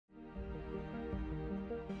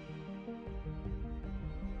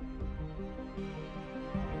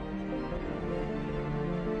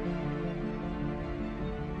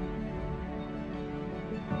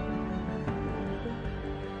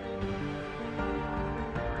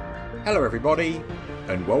Hello everybody,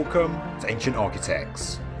 and welcome to Ancient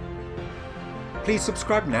Architects. Please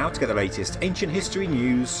subscribe now to get the latest ancient history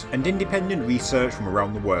news and independent research from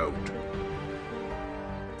around the world.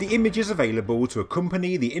 The images available to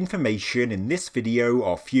accompany the information in this video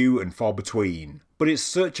are few and far between, but it's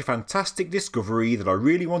such a fantastic discovery that I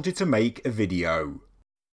really wanted to make a video.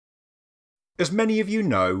 As many of you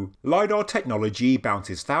know, LiDAR technology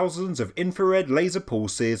bounces thousands of infrared laser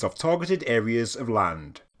pulses off targeted areas of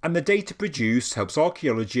land, and the data produced helps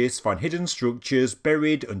archaeologists find hidden structures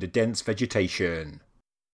buried under dense vegetation.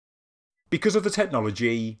 Because of the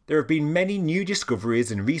technology, there have been many new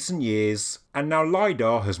discoveries in recent years, and now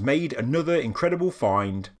LiDAR has made another incredible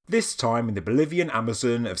find, this time in the Bolivian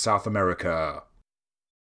Amazon of South America.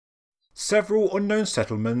 Several unknown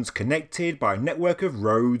settlements connected by a network of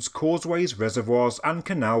roads, causeways, reservoirs and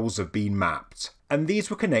canals have been mapped, and these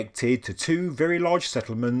were connected to two very large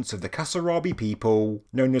settlements of the Kasarabi people,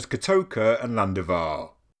 known as Katoka and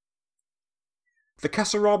Landavar. The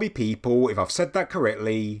Kasarabi people, if I've said that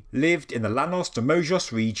correctly, lived in the Llanos de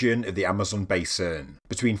Mojos region of the Amazon basin,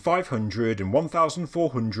 between 500 and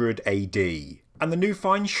 1400 AD, and the new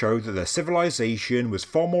finds show that their civilization was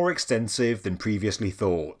far more extensive than previously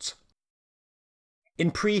thought. In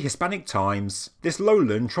pre-Hispanic times, this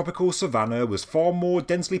lowland tropical savanna was far more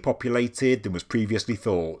densely populated than was previously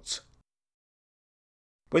thought.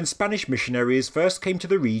 When Spanish missionaries first came to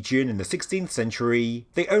the region in the 16th century,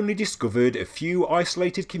 they only discovered a few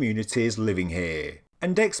isolated communities living here,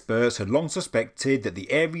 and experts had long suspected that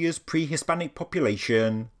the area's pre-Hispanic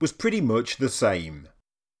population was pretty much the same.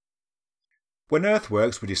 When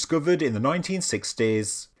earthworks were discovered in the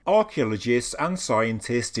 1960s, archaeologists and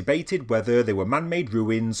scientists debated whether they were man-made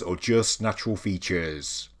ruins or just natural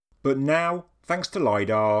features. But now, thanks to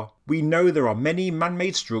LiDAR, we know there are many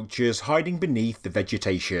man-made structures hiding beneath the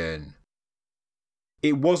vegetation.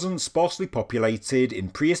 It wasn't sparsely populated in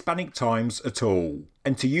pre-Hispanic times at all,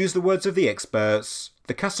 and to use the words of the experts,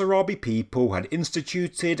 the Kasarabi people had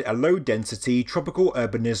instituted a low-density tropical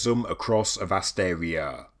urbanism across a vast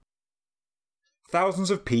area. Thousands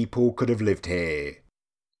of people could have lived here.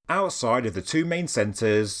 Outside of the two main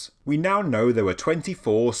centres, we now know there were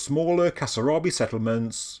 24 smaller Kasarabi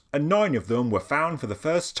settlements, and 9 of them were found for the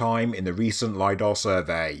first time in the recent LiDAR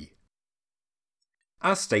survey.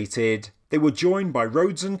 As stated, they were joined by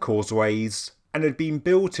roads and causeways, and had been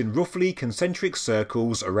built in roughly concentric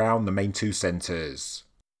circles around the main two centres.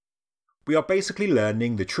 We are basically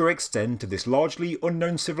learning the true extent of this largely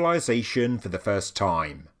unknown civilization for the first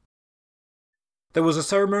time. There was a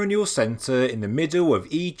ceremonial centre in the middle of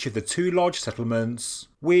each of the two large settlements,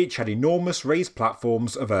 which had enormous raised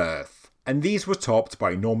platforms of earth, and these were topped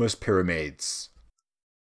by enormous pyramids.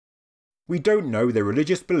 We don't know their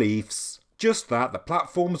religious beliefs, just that the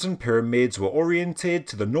platforms and pyramids were oriented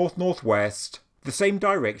to the north-northwest, the same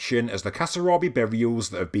direction as the Kasarabi burials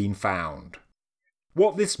that have been found.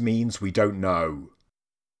 What this means we don't know.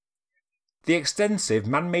 The extensive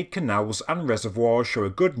man-made canals and reservoirs show a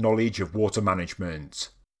good knowledge of water management.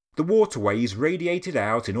 The waterways radiated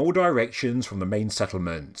out in all directions from the main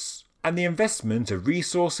settlements, and the investment of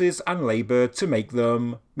resources and labour to make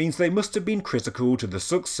them means they must have been critical to the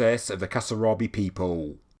success of the Kasarabi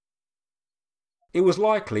people. It was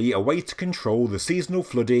likely a way to control the seasonal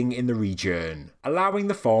flooding in the region, allowing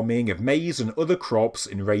the farming of maize and other crops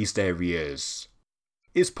in raised areas.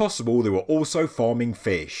 It's possible they were also farming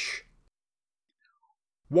fish.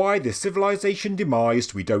 Why this civilization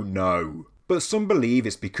demised we don't know, but some believe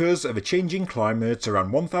it's because of a changing climate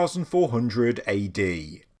around 1400 AD.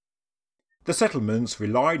 The settlements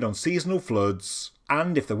relied on seasonal floods,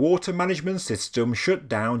 and if the water management system shut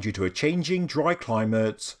down due to a changing dry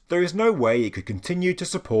climate, there is no way it could continue to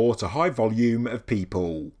support a high volume of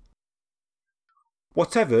people.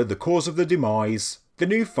 Whatever the cause of the demise, the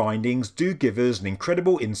new findings do give us an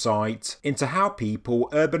incredible insight into how people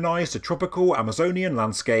urbanised the tropical Amazonian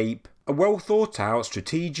landscape, a well thought out,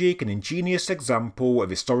 strategic and ingenious example of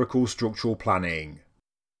historical structural planning.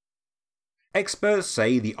 Experts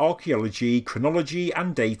say the archaeology, chronology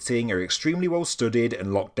and dating are extremely well studied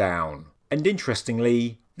and locked down, and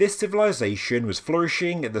interestingly, this civilization was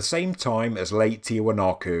flourishing at the same time as Lake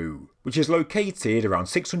Tiwanaku, which is located around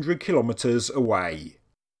 600 kilometres away.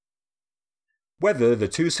 Whether the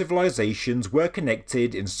two civilizations were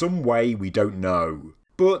connected in some way we don't know,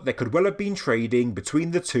 but there could well have been trading between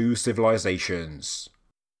the two civilizations.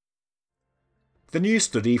 The new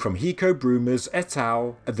study from Heiko Brumers et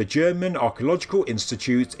al. At the German Archaeological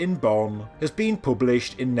Institute in Bonn has been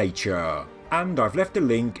published in Nature, and I've left a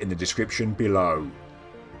link in the description below.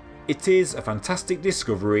 It is a fantastic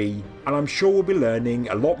discovery, and I'm sure we'll be learning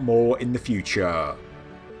a lot more in the future.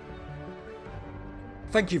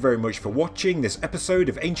 Thank you very much for watching this episode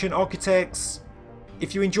of Ancient Architects.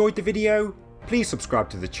 If you enjoyed the video, please subscribe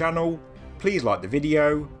to the channel, please like the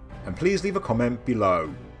video, and please leave a comment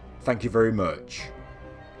below. Thank you very much.